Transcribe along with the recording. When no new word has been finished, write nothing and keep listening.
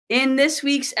In this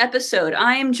week's episode,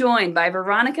 I am joined by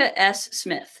Veronica S.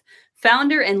 Smith,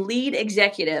 founder and lead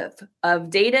executive of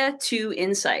Data to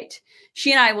Insight.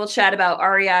 She and I will chat about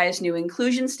REI's new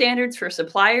inclusion standards for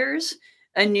suppliers,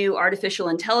 a new artificial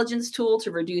intelligence tool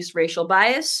to reduce racial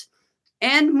bias,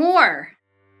 and more.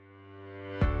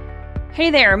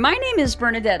 Hey there, my name is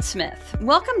Bernadette Smith.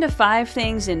 Welcome to 5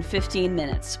 Things in 15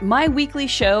 Minutes, my weekly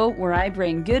show where I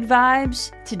bring good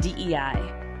vibes to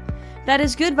DEI. That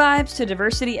is good vibes to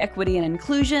diversity, equity, and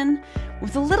inclusion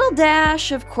with a little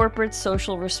dash of corporate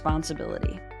social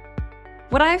responsibility.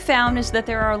 What I've found is that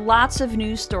there are lots of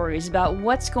news stories about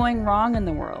what's going wrong in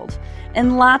the world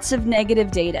and lots of negative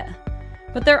data.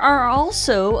 But there are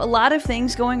also a lot of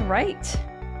things going right.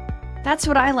 That's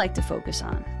what I like to focus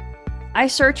on. I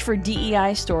search for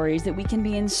DEI stories that we can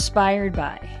be inspired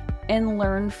by and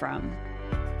learn from.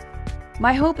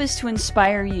 My hope is to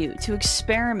inspire you to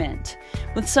experiment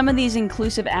with some of these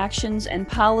inclusive actions and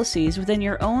policies within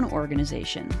your own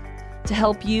organization to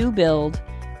help you build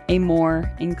a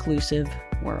more inclusive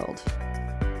world.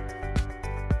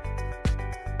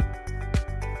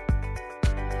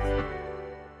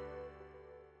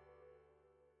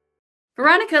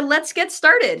 Veronica, let's get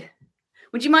started.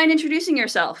 Would you mind introducing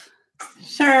yourself?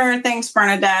 Sure. Thanks,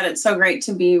 Bernadette. It's so great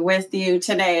to be with you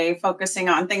today, focusing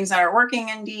on things that are working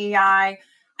in DEI.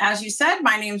 As you said,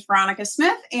 my name is Veronica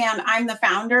Smith, and I'm the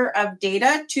founder of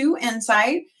Data to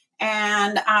Insight.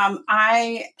 And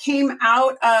I came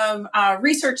out of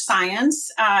research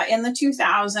science in the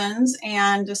 2000s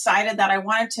and decided that I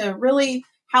wanted to really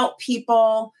help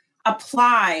people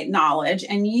apply knowledge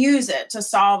and use it to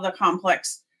solve the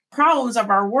complex problems of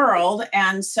our world.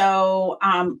 And so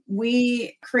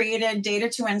we created Data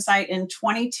to Insight in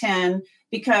 2010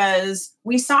 because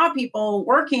we saw people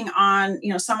working on,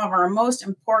 some of our most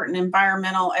important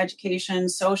environmental, education,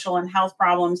 social, and health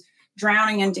problems,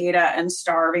 drowning in data and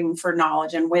starving for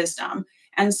knowledge and wisdom.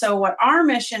 And so what our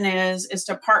mission is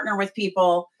to partner with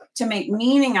people to make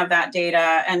meaning of that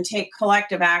data and take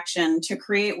collective action to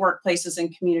create workplaces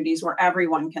and communities where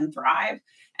everyone can thrive.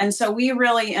 And so we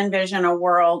really envision a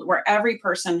world where every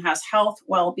person has health,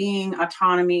 well-being,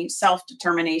 autonomy,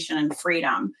 self-determination, and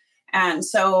freedom. And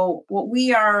so what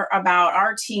we are about,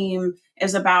 our team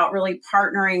is about really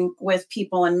partnering with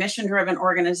people in mission-driven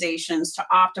organizations to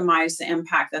optimize the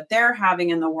impact that they're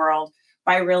having in the world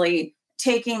by really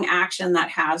taking action that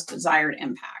has desired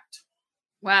impact.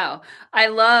 Wow. I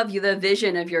love the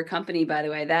vision of your company, by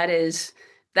the way. That is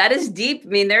deep. I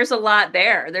mean, there's a lot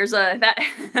there.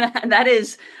 That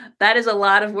is a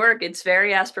lot of work. It's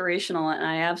very aspirational, and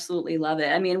I absolutely love it.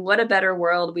 I mean, what a better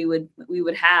world we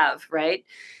would have, right?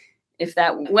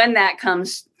 When that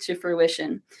comes to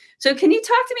fruition. So can you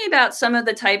talk to me about some of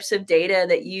the types of data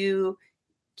that you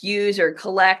use or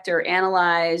collect or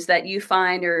analyze that you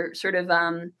find are sort of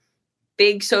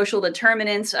big social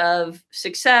determinants of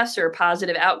success or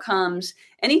positive outcomes?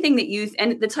 Anything that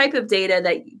and the type of data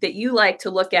that you like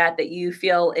to look at that you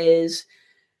feel is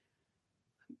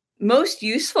most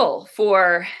useful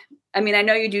for, I mean, I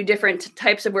know you do different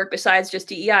types of work besides just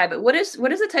DEI, but what is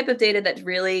the type of data that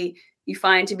really you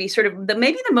find to be sort of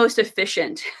maybe the most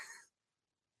efficient?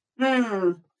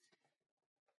 Oh,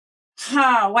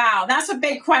 wow. That's a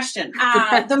big question.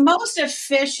 The most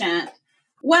efficient.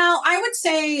 Well, I would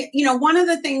say, one of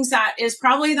the things that is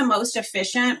probably the most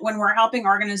efficient when we're helping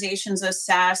organizations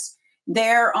assess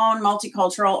their own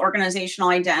multicultural organizational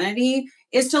identity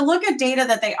is to look at data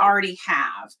that they already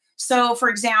have. So, for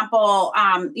example,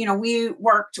 we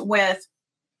worked with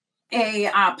a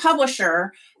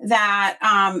publisher that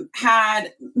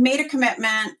had made a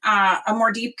commitment, a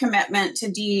more deep commitment to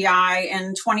DEI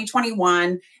in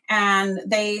 2021. And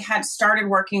they had started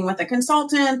working with a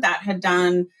consultant that had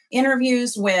done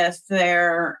interviews with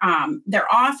their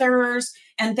authors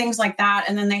and things like that.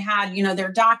 And then they had,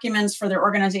 their documents for their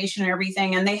organization and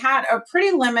everything. And they had a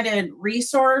pretty limited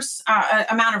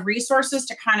amount of resources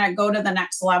to kind of go to the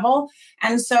next level.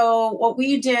 And so what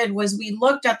we did was we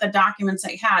looked at the documents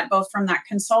they had, both from that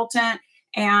consultant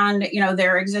and,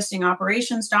 their existing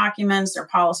operations documents, their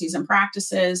policies and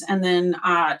practices, and then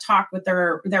talked with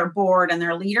their board and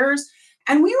their leaders.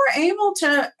 And we were able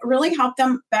to really help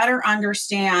them better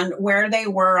understand where they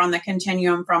were on the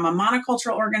continuum from a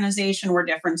monocultural organization where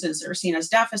differences are seen as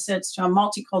deficits to a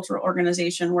multicultural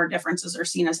organization where differences are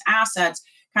seen as assets,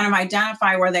 kind of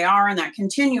identify where they are in that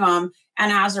continuum.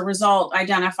 And as a result,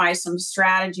 identify some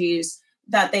strategies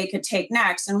that they could take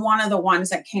next. And one of the ones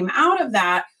that came out of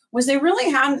that was they really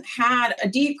hadn't had a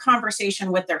deep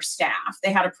conversation with their staff.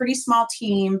 They had a pretty small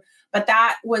team, but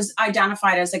that was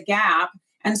identified as a gap.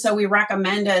 And so we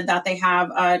recommended that they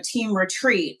have a team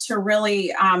retreat to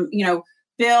really,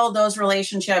 build those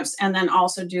relationships and then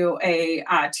also do a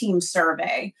team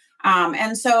survey.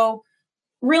 And so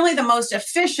really the most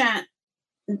efficient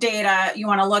data you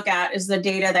want to look at is the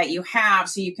data that you have,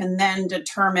 so you can then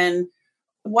determine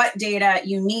what data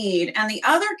you need. And the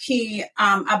other key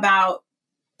about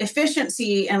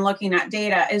efficiency in looking at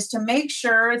data is to make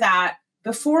sure that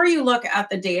before you look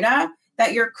at the data,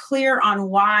 that you're clear on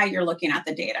why you're looking at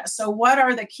the data. So what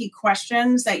are the key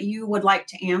questions that you would like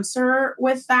to answer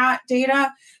with that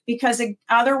data? Because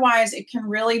otherwise it can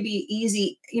really be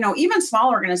easy. Even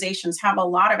small organizations have a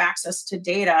lot of access to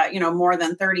data, more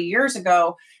than 30 years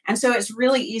ago. And so it's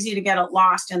really easy to get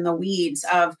lost in the weeds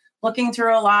of looking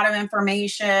through a lot of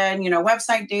information,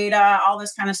 website data, all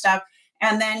this kind of stuff.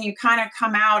 And then you kind of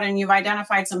come out and you've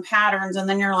identified some patterns, and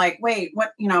then you're like, wait,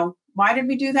 what, why did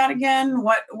we do that again?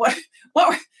 What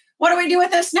do we do with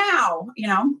this now?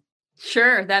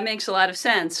 Sure. That makes a lot of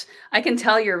sense. I can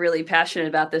tell you're really passionate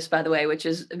about this, by the way, which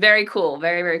is very cool.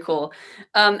 Very, very cool.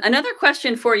 Another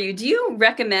question for you. Do you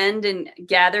recommend and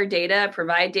gather data,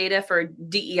 provide data for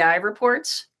DEI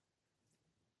reports?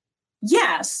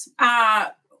 Yes.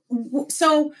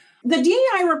 So the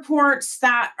DEI reports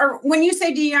or when you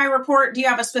say DEI report, do you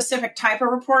have a specific type of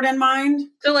report in mind?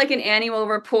 So like an annual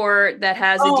report that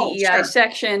has a DEI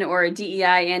section, or a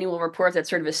DEI annual report that's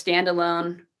sort of a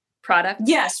standalone product?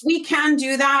 Yes, we can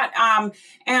do that.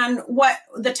 And what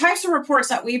the types of reports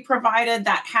that we provided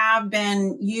that have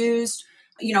been used,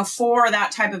 for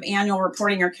that type of annual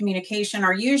reporting or communication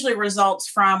are usually results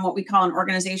from what we call an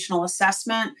organizational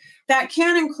assessment. That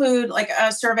can include like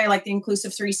a survey like the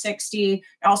Inclusive 360. It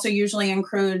also usually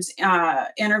includes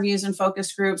interviews and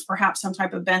focus groups, perhaps some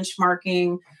type of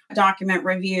benchmarking, document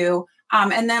review.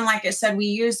 And then, like I said, we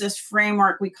use this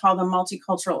framework we call the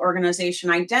multicultural organization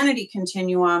identity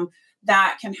continuum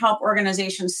that can help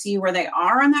organizations see where they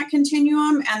are on that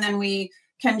continuum. And then we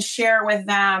can share with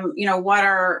them, what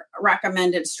are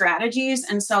recommended strategies.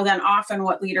 And so then often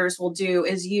what leaders will do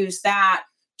is use that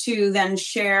to then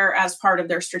share as part of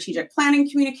their strategic planning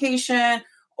communication,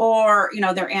 or,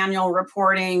 their annual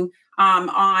reporting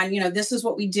on, this is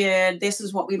what we did, this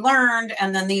is what we learned,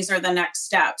 and then these are the next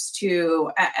steps to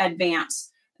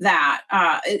advance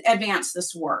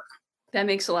this work. That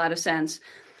makes a lot of sense.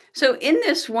 So in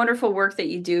this wonderful work that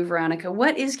you do, Veronica,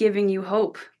 what is giving you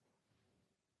hope?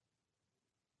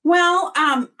 Well,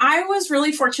 I was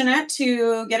really fortunate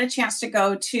to get a chance to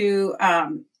go to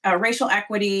a racial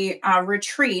equity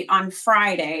retreat on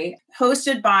Friday,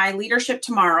 hosted by Leadership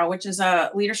Tomorrow, which is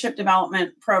a leadership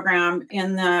development program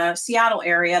in the Seattle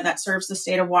area that serves the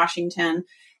state of Washington.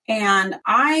 And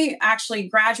I actually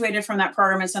graduated from that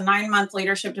program. It's a 9-month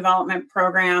leadership development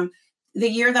program, the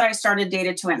year that I started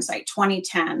Data to Insight,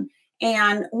 2010.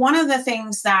 And one of the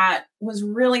things that was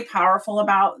really powerful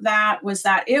about that was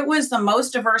that it was the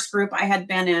most diverse group I had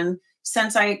been in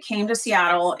since I came to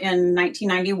Seattle in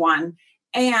 1991.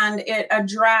 And it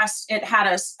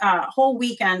had a whole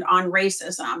weekend on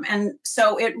racism. And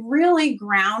so it really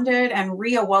grounded and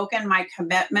reawoken my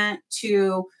commitment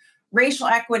to racial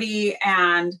equity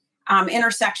and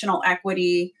intersectional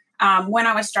equity when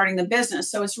I was starting the business.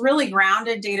 So it's really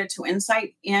grounded Data to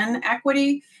Insight in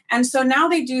equity. And so now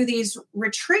they do these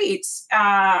retreats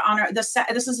this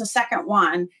is the second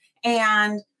one.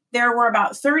 And there were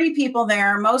about 30 people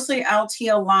there, mostly LT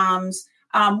alums,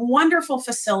 wonderful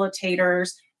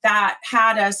facilitators that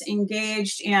had us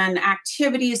engaged in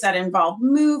activities that involved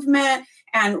movement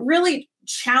and really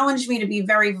challenged me to be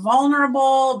very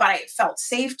vulnerable, but I felt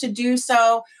safe to do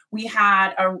so. We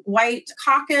had a white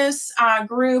caucus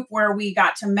group where we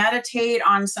got to meditate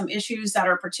on some issues that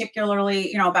are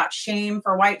particularly, about shame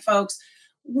for white folks.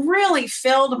 Really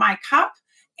filled my cup.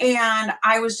 And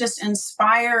I was just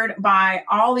inspired by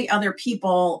all the other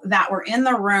people that were in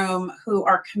the room who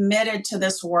are committed to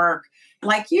this work,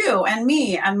 like you and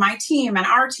me and my team and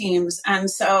our teams.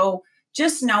 And so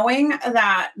just knowing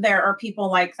that there are people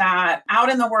like that out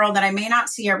in the world that I may not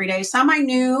see every day, some I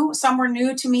knew, some were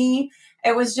new to me.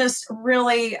 It was just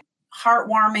really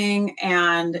heartwarming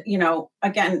and,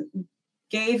 again,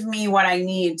 gave me what I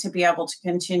need to be able to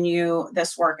continue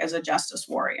this work as a justice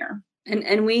warrior.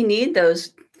 And we need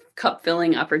those cup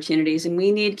filling opportunities, and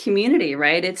we need community,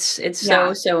 right? It's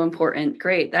so important.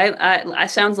 Great. I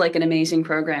sounds like an amazing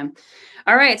program.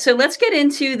 All right. So let's get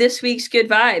into this week's Good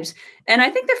Vibes. And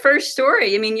I think the first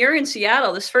story, you're in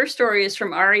Seattle. This first story is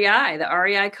from REI, the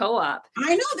REI co-op.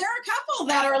 I know there are a couple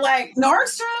that are like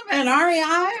Nordstrom and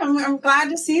REI. I'm glad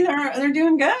to see they're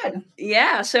doing good.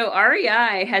 Yeah. So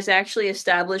REI has actually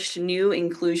established new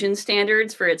inclusion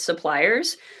standards for its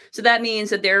suppliers. So that means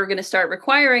that they're going to start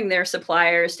requiring their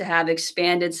suppliers to have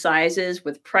expanded sizes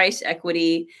with price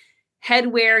equity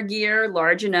headwear gear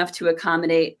large enough to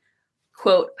accommodate,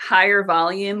 quote, higher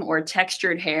volume or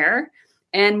textured hair,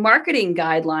 and marketing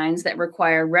guidelines that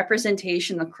require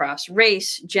representation across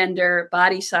race, gender,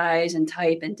 body size, and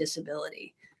type, and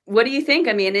disability. What do you think?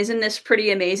 I mean, isn't this pretty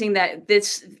amazing that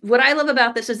what I love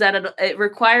about this is that it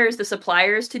requires the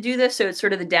suppliers to do this. So it's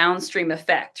sort of the downstream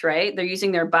effect, right? They're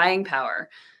using their buying power.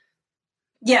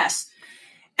 Yes.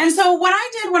 And so what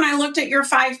I did when I looked at your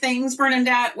 5 things,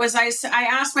 Bernadette, was I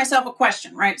asked myself a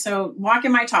question, right? So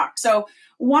walking my talk. So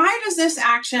why does this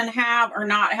action have or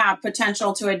not have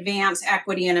potential to advance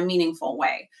equity in a meaningful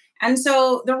way? And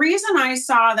so the reason I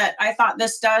saw that I thought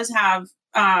this does have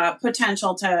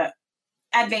potential to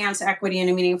advance equity in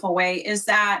a meaningful way is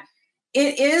that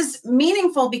it is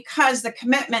meaningful because the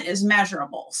commitment is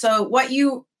measurable. So what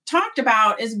you talked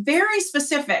about is very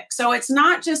specific. So it's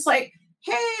not just like,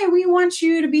 hey, we want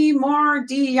you to be more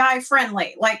DEI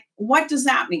friendly. Like, what does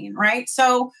that mean, right?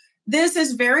 So this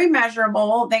is very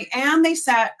measurable. They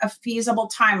set a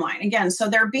feasible timeline. Again, so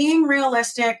they're being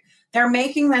realistic. They're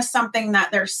making this something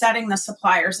that they're setting the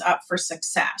suppliers up for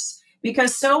success.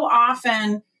 Because so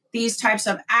often these types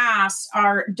of asks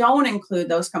don't include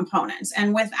those components.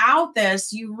 And without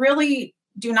this, you really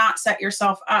do not set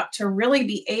yourself up to really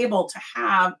be able to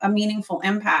have a meaningful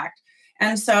impact.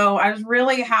 And so I was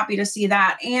really happy to see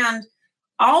that. And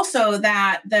also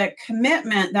that the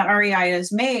commitment that REI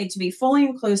has made to be fully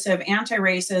inclusive,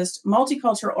 anti-racist,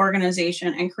 multicultural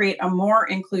organization and create a more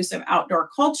inclusive outdoor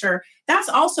culture, that's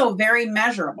also very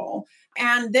measurable.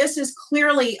 And this is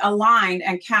clearly aligned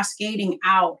and cascading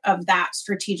out of that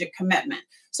strategic commitment.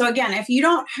 So again, if you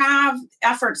don't have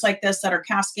efforts like this that are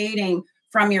cascading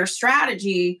from your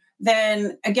strategy,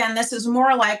 then again, this is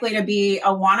more likely to be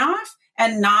a one-off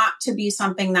and not to be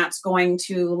something that's going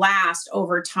to last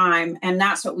over time. And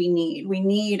that's what we need. We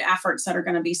need efforts that are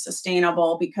going to be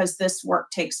sustainable because this work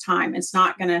takes time. It's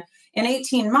not going to, in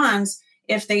 18 months,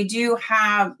 if they do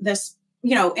have this,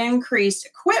 increased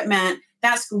equipment,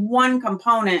 that's one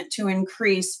component to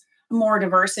increase more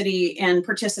diversity in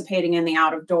participating in the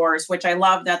out of doors, which I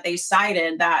love that they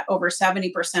cited that over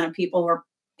 70% of people who are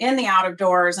in the out of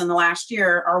doors in the last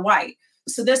year are white.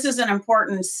 So this is an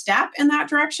important step in that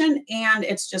direction, and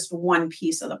it's just one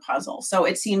piece of the puzzle. So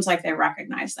it seems like they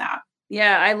recognize that.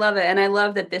 Yeah, I love it. And I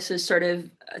love that this is sort of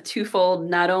twofold,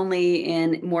 not only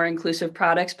in more inclusive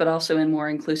products, but also in more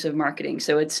inclusive marketing.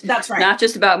 So that's right. Not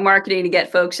just about marketing to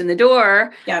get folks in the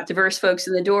door, diverse folks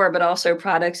in the door, but also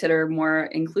products that are more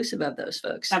inclusive of those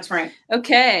folks. That's right.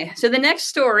 Okay. So the next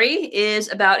story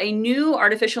is about a new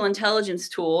artificial intelligence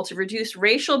tool to reduce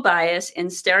racial bias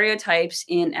and stereotypes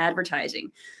in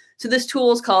advertising. So this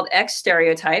tool is called X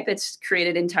Stereotype. It's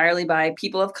created entirely by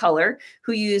people of color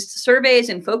who used surveys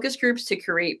and focus groups to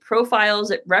create profiles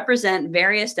that represent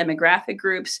various demographic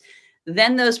groups.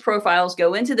 Then those profiles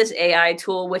go into this AI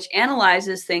tool, which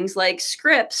analyzes things like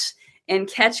scripts and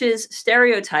catches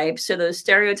stereotypes. So those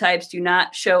stereotypes do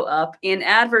not show up in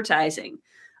advertising.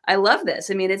 I love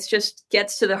this. I mean, it just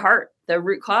gets to the heart, the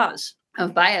root cause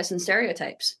of bias and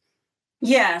stereotypes.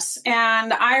 Yes,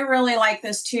 and I really like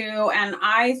this too. And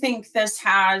I think this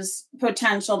has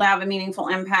potential to have a meaningful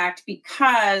impact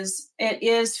because it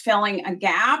is filling a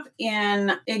gap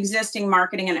in existing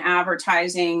marketing and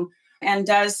advertising and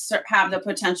does have the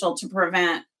potential to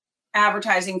prevent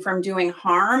advertising from doing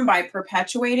harm by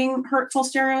perpetuating hurtful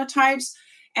stereotypes.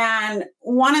 And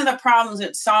one of the problems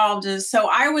it solved is, so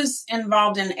I was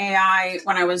involved in AI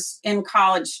when I was in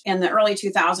college in the early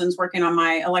 2000s, working on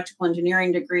my electrical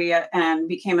engineering degree and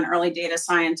became an early data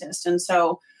scientist. And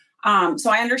so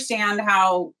I understand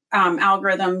how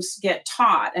algorithms get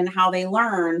taught and how they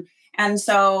learn. And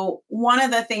so one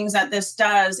of the things that this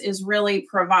does is really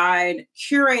provide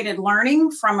curated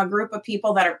learning from a group of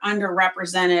people that are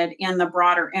underrepresented in the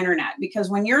broader internet. Because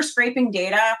when you're scraping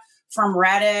data from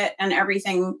Reddit and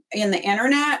everything in the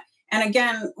internet. And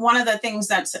again, one of the things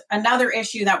that's another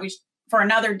issue that for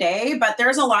another day, but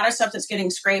there's a lot of stuff that's getting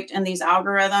scraped in these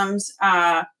algorithms,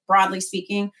 broadly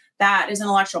speaking, that is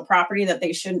intellectual property that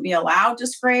they shouldn't be allowed to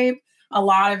scrape. A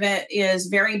lot of it is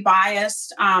very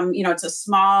biased. It's a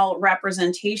small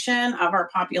representation of our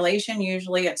population.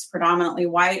 Usually it's predominantly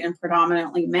white and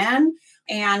predominantly men.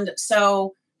 And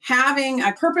so having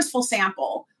a purposeful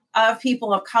sample of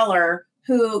people of color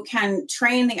who can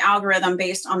train the algorithm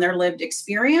based on their lived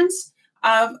experience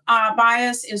of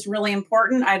bias is really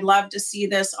important. I'd love to see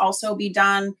this also be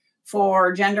done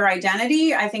for gender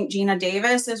identity. I think Gina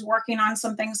Davis is working on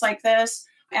some things like this.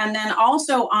 And then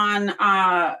also on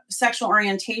sexual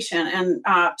orientation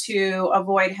and to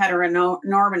avoid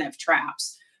heteronormative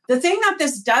traps. The thing that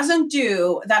this doesn't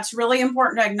do, that's really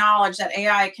important to acknowledge that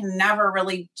AI can never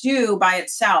really do by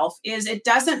itself, is it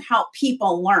doesn't help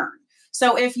people learn.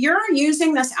 So if you're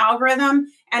using this algorithm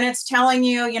and it's telling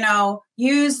you,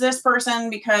 use this person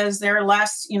because they're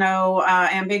less,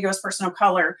 ambiguous person of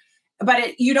color,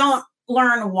 but you don't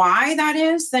learn why that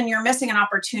is, then you're missing an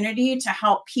opportunity to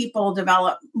help people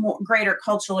develop greater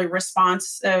culturally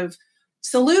responsive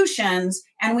solutions.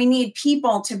 And we need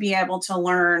people to be able to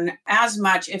learn as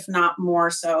much, if not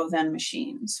more so, than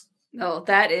machines. Oh,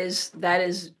 that is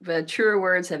truer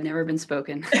words have never been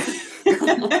spoken.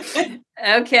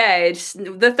 Okay.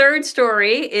 The third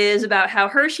story is about how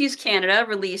Hershey's Canada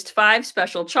released 5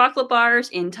 special chocolate bars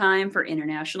in time for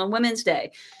International Women's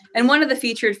Day. And one of the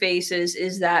featured faces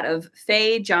is that of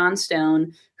Faye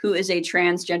Johnstone, who is a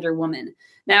transgender woman.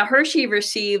 Now, Hershey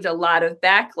received a lot of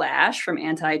backlash from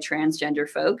anti-transgender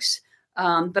folks.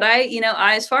 But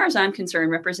as far as I'm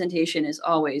concerned, representation is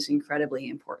always incredibly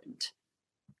important.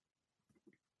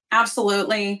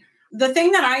 Absolutely. The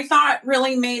thing that I thought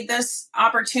really made this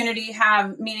opportunity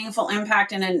have meaningful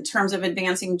impact in terms of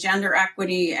advancing gender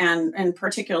equity and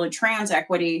particularly trans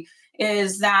equity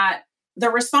is that the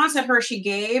response that Hershey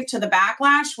gave to the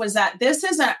backlash was that this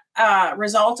is a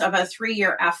result of a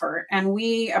 3-year effort. And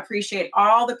we appreciate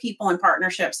all the people and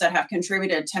partnerships that have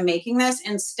contributed to making this,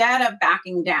 instead of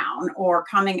backing down or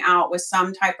coming out with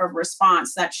some type of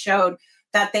response that showed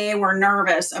that they were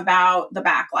nervous about the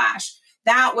backlash.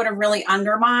 That would have really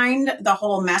undermined the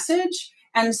whole message.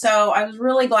 And so I was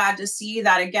really glad to see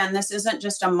that, again, this isn't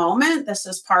just a moment. This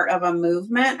is part of a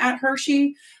movement at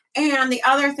Hershey. And the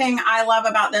other thing I love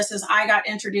about this is I got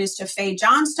introduced to Faye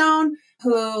Johnstone,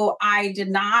 who I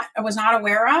was not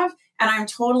aware of. And I'm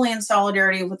totally in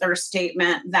solidarity with her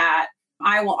statement that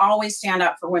I will always stand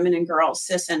up for women and girls,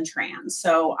 cis and trans.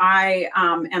 So I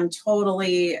am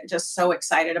totally just so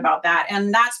excited about that.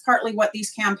 And that's partly what these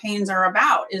campaigns are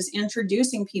about, is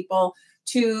introducing people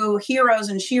to heroes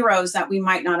and sheroes that we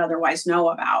might not otherwise know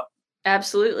about.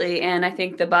 Absolutely. And I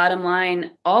think the bottom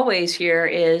line always here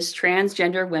is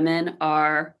transgender women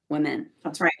are women.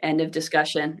 That's right. End of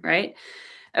discussion, right?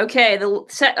 Okay,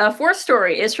 the fourth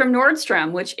story is from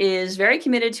Nordstrom, which is very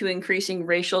committed to increasing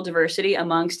racial diversity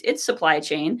amongst its supply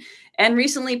chain, and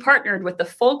recently partnered with the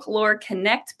Folklore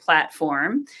Connect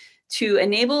platform to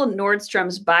enable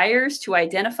Nordstrom's buyers to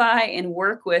identify and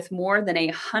work with more than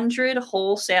 100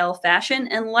 wholesale fashion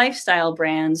and lifestyle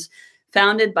brands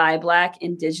founded by Black,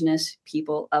 Indigenous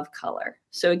people of color.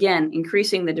 So again,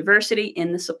 increasing the diversity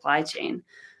in the supply chain.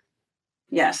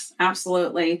 Yes,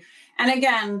 absolutely. And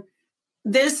again,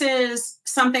 this is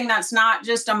something that's not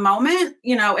just a moment.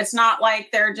 It's not like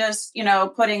they're just,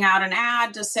 putting out an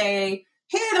ad to say,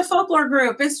 hey, the Folklore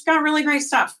group, it's got really great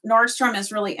stuff. Nordstrom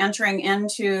is really entering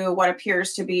into what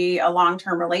appears to be a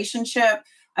long-term relationship.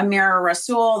 Amira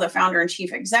Rasul, the founder and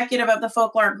chief executive of the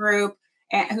Folklore group,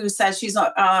 who says she's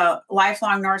a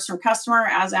lifelong Nordstrom customer,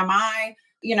 as am I.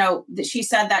 She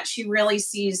said that she really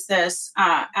sees this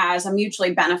as a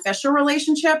mutually beneficial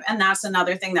relationship. And that's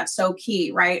another thing that's so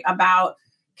key, right? About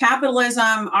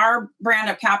capitalism. Our brand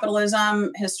of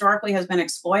capitalism historically has been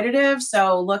exploitative.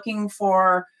 So looking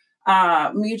for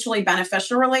mutually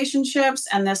beneficial relationships.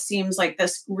 And this seems like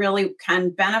this really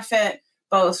can benefit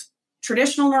both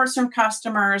traditional Nordstrom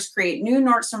customers, create new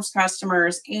Nordstrom's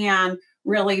customers, and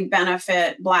really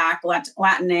benefit Black,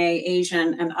 Latina,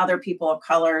 Asian, and other people of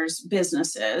color's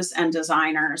businesses and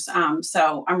designers.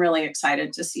 So I'm really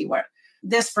excited to see what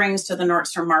this brings to the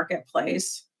Nordstrom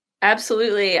marketplace.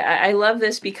 Absolutely. I love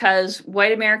this because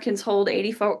white Americans hold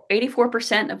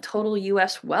 84% of total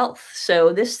U.S. wealth.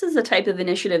 So this is the type of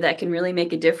initiative that can really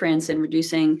make a difference in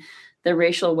reducing the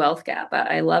racial wealth gap.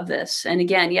 I love this. And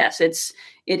again, yes, it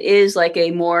is like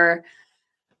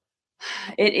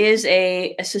it is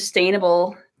a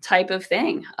sustainable type of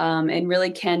thing, and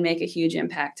really can make a huge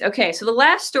impact. Okay, so the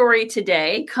last story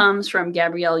today comes from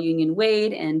Gabrielle Union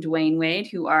Wade and Dwyane Wade,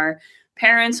 who are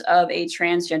parents of a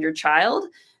transgender child.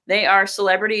 They are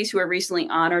celebrities who were recently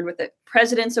honored with the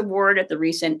President's Award at the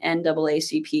recent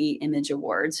NAACP Image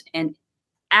Awards. And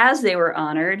as they were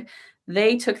honored,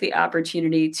 they took the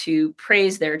opportunity to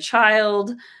praise their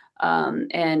child,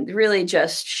 and really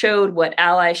just showed what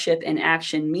allyship in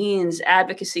action means,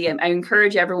 advocacy. I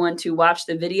encourage everyone to watch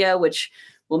the video, which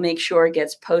we'll make sure it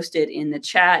gets posted in the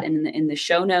chat and in the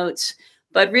show notes.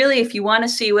 But really, if you want to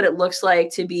see what it looks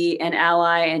like to be an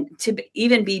ally and to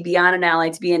even be beyond an ally,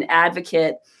 to be an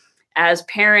advocate as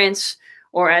parents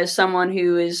or as someone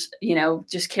who is,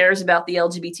 just cares about the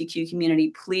LGBTQ community,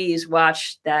 please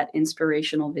watch that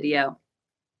inspirational video.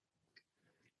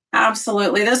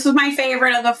 Absolutely. This was my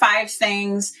favorite of the 5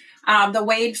 things. The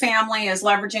Wade family is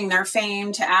leveraging their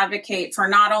fame to advocate for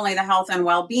not only the health and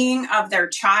well-being of their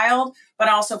child, but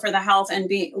also for the health and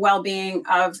well-being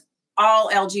of all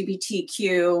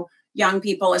LGBTQ young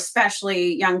people,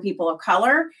 especially young people of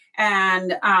color.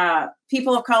 And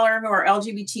people of color who are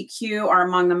LGBTQ are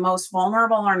among the most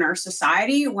vulnerable in our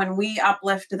society. When we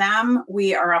uplift them,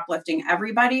 we are uplifting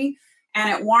everybody. And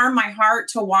it warmed my heart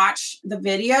to watch the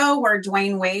video where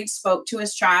Dwyane Wade spoke to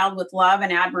his child with love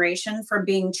and admiration for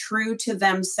being true to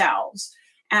themselves.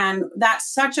 And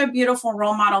that's such a beautiful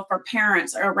role model for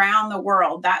parents around the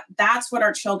world. That's what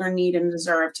our children need and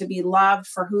deserve, to be loved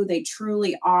for who they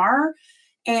truly are.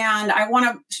 And I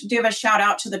want to give a shout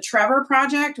out to the Trevor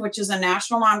Project, which is a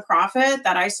national nonprofit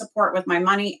that I support with my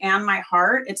money and my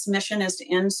heart. Its mission is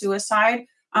to end suicide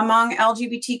among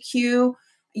LGBTQ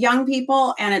young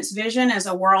people, and its vision is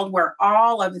a world where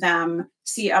all of them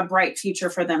see a bright future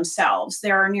for themselves.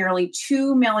 There are nearly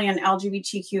 2 million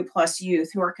LGBTQ plus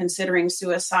youth who are considering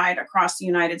suicide across the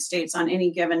United States on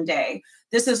any given day.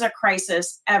 This is a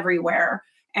crisis everywhere,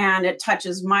 and it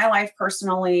touches my life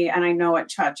personally, and I know it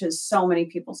touches so many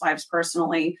people's lives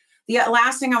personally. The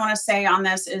last thing I want to say on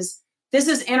this is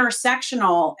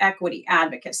intersectional equity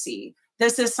advocacy.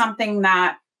 This is something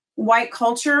that white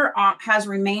culture has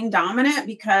remained dominant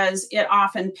because it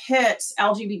often pits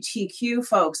LGBTQ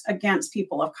folks against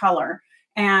people of color.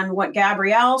 And what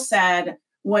Gabrielle said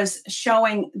was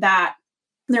showing that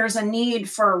there's a need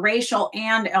for racial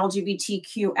and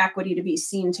LGBTQ equity to be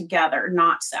seen together,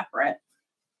 not separate.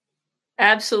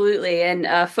 Absolutely. And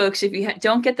folks, if you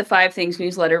don't get the 5 Things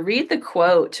newsletter, read the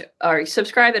quote or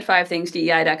subscribe at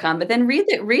 5thingsdei.com, but then read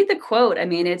the quote. I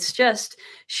mean,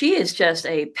 she is just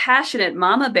a passionate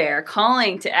mama bear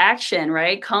calling to action,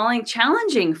 right?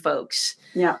 Challenging folks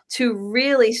to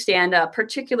really stand up,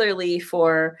 particularly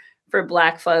for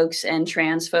Black folks and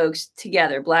trans folks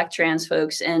together, Black trans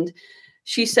folks. And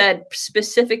she said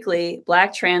specifically,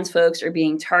 Black trans folks are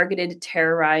being targeted,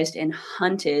 terrorized, and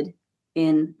hunted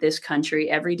in this country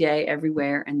every day,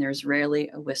 everywhere, and there's rarely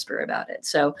a whisper about it.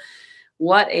 So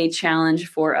what a challenge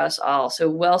for us all. So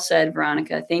well said,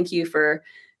 Veronica. Thank you for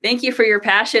your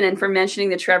passion and for mentioning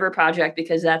the Trevor Project,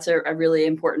 because that's a really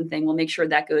important thing. We'll make sure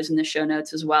that goes in the show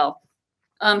notes as well.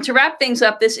 To wrap things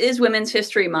up, this is Women's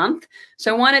History Month.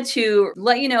 So I wanted to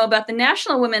let you know about the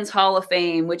National Women's Hall of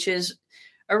Fame, which is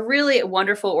a really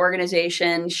wonderful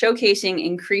organization showcasing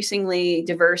increasingly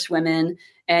diverse women.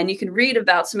 And you can read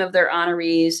about some of their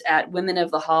honorees at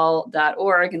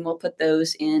womenofthehall.org, and we'll put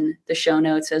those in the show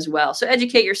notes as well. So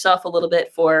educate yourself a little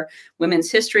bit for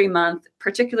Women's History Month,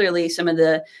 particularly some of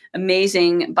the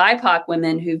amazing BIPOC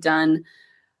women who've done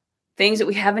things that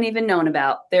we haven't even known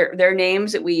about. Their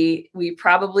names that we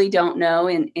probably don't know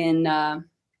in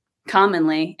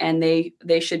commonly, and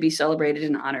they should be celebrated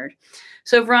and honored.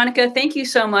 So Veronica, thank you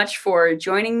so much for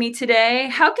joining me today.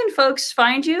 How can folks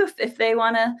find you if they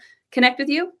want to connect with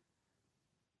you?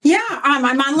 Yeah, I'm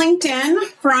on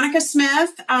LinkedIn, Veronica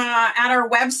Smith, at our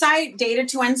website,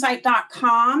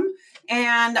 data2insight.com.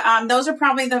 And those are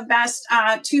probably the best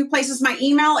 2 places. My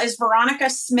email is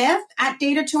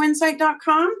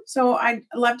veronicasmith@data2insight.com. So I'd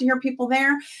love to hear people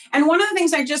there. And one of the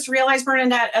things I just realized,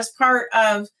 Bernadette, as part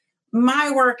of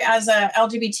my work as a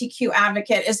LGBTQ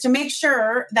advocate is to make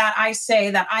sure that I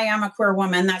say that I am a queer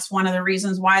woman. That's one of the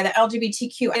reasons why the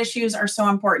LGBTQ issues are so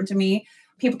important to me.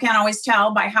 People can't always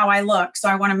tell by how I look. So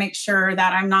I want to make sure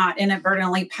that I'm not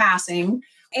inadvertently passing.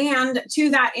 And to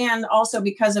that end, also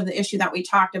because of the issue that we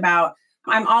talked about,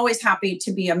 I'm always happy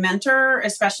to be a mentor,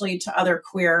 especially to other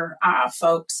queer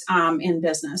folks in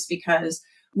business, because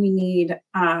we need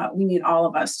all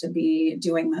of us to be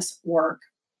doing this work.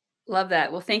 Love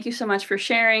that. Well, thank you so much for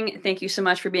sharing. Thank you so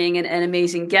much for being an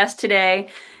amazing guest today.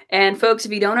 And folks,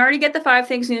 if you don't already get the 5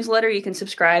 Things newsletter, you can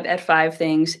subscribe at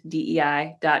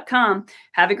 5thingsdei.com.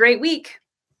 Have a great week.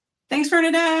 Thanks,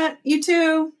 Bernadette. You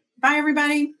too. Bye,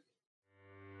 everybody.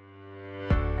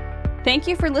 Thank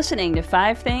you for listening to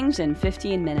 5 Things in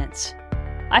 15 Minutes.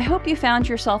 I hope you found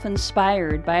yourself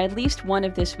inspired by at least one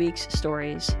of this week's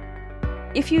stories.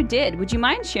 If you did, would you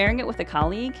mind sharing it with a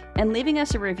colleague and leaving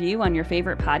us a review on your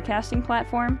favorite podcasting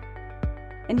platform?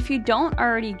 And if you don't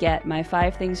already get my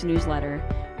 5 Things newsletter,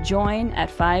 join at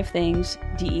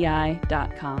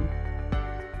 5thingsdei.com.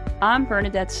 I'm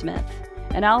Bernadette Smith,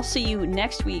 and I'll see you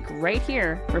next week right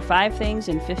here for 5 Things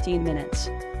in 15 Minutes,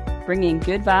 bringing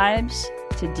good vibes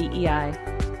to DEI.